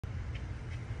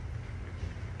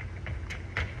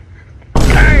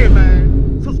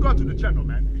subscribe to the channel,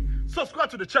 man. Subscribe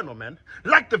to the channel, man.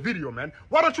 Like the video, man.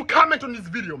 Why don't you comment on this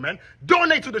video, man?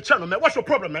 Donate to the channel, man. What's your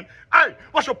problem, man? Hey,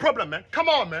 what's your problem, man? Come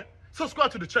on, man.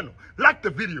 Subscribe to the channel, like the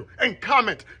video, and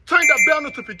comment. Turn that bell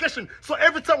notification so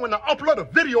every time when I upload a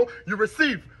video, you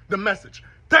receive the message.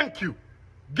 Thank you.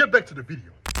 Get back to the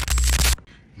video.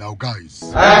 Now, guys,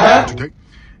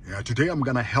 today I'm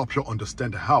gonna help you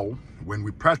understand how, when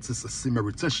we practice semen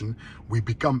retention, we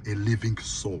become a living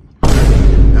soul.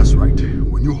 That's right.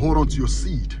 When you hold on to your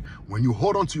seed, when you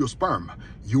hold on to your sperm,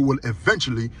 you will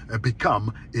eventually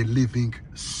become a living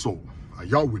soul. Are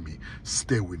y'all with me?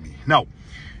 Stay with me. Now,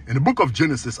 in the book of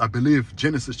Genesis, I believe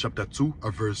Genesis chapter 2,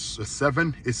 verse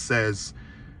 7, it says,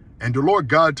 "And the Lord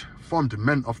God formed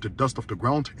man of the dust of the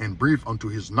ground and breathed unto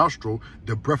his nostril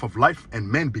the breath of life, and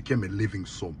man became a living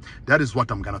soul." That is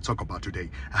what I'm going to talk about today.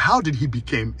 How did he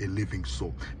become a living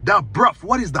soul? That breath,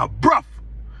 what is that breath?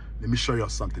 Let me show you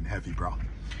something heavy, bro.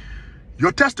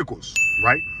 Your testicles,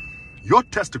 right? Your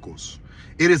testicles,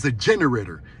 it is a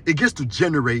generator. It gets to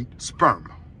generate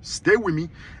sperm. Stay with me.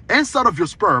 Inside of your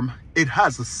sperm, it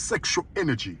has a sexual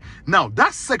energy. Now,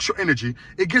 that sexual energy,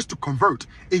 it gets to convert.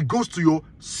 It goes to your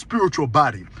spiritual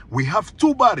body. We have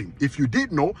two bodies. If you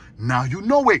didn't know, now you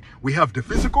know it. We have the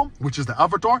physical, which is the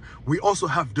avatar. We also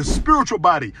have the spiritual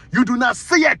body. You do not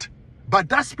see it, but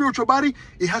that spiritual body,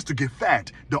 it has to get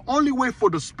fed. The only way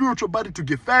for the spiritual body to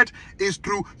get fed is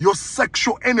through your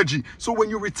sexual energy. So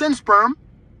when you retain sperm,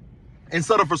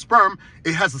 inside of a sperm,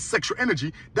 it has a sexual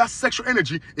energy. That sexual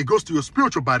energy, it goes to your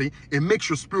spiritual body. It makes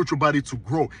your spiritual body to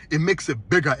grow. It makes it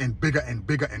bigger and bigger and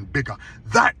bigger and bigger.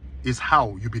 That is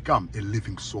how you become a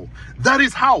living soul. That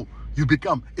is how you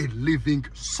become a living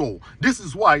soul. This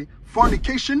is why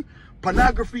fornication,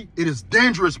 pornography, it is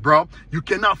dangerous, bro. You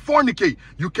cannot fornicate.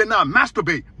 You cannot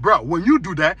masturbate, bro. When you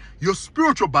do that, your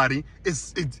spiritual body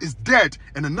is dead.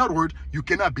 And in other words, you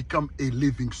cannot become a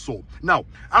living soul. Now,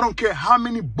 I don't care how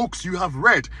many books you have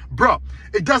read, bro.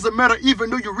 It doesn't matter even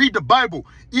though you read the Bible.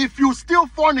 If you still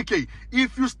fornicate,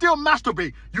 if you still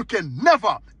masturbate, you can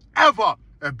never, ever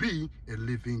be a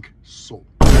living soul.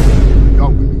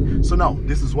 Y'all with me? So now,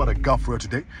 this is what I got for you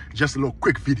today. Just a little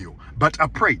quick video. But I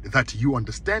pray that you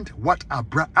understand what I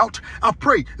brought out. I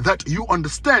pray that you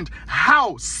understand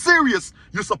how serious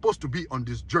you're supposed to be on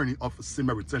this journey of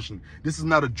semen retention. This is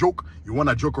not a joke. You want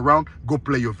to joke around, go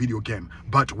play your video game.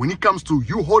 But when it comes to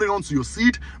you holding on to your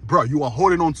seed, bro, you are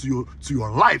holding on to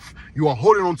your life. You are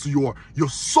holding on to your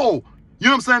soul. You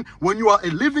know what I'm saying? When you are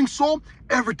a living soul,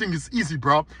 everything is easy,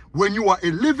 bro. When you are a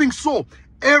living soul,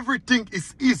 everything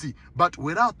is easy. But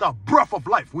without that breath of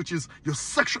life, which is your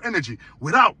sexual energy,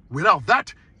 without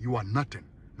that, you are nothing.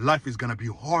 Life is gonna be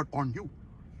hard on you.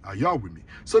 Are y'all with me?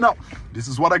 So now, this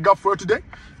is what I got for today.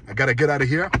 I gotta get out of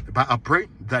here, but I pray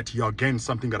that y'all gain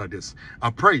something out of this.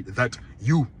 I pray that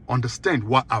you understand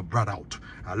what I brought out.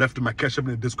 I left my Cash App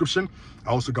in the description. I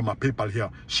also got my PayPal here.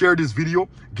 Share this video,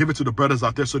 give it to the brothers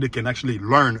out there so they can actually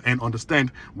learn and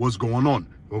understand what's going on.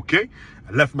 Okay?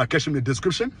 I left my Cash App in the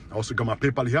description. I also got my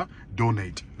PayPal here.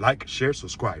 Donate, like, share,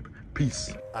 subscribe.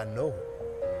 Peace. I know,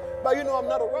 but you know I'm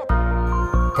not a rapper.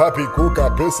 Papi kuka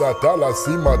pesa tala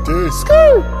simate.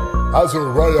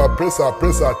 Azuraya pesa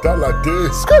tala de.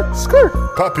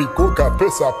 Papi kuka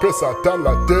pesa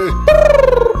tala de.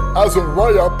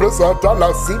 Azuraya pesa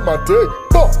tala simate.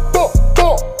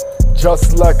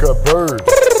 Just like a bird,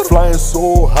 flying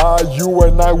so high, you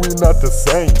and I, we not the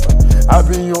same. I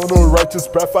be on a righteous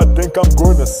path, I think I'm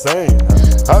gonna sing.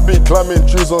 I be climbing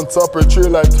trees on top of a tree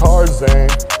like Tarzan.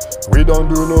 We don't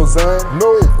do no Zan,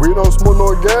 no. We don't smoke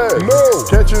no gas, no.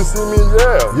 Can't you see me?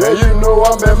 Yeah, you know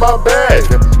I'm in my bag.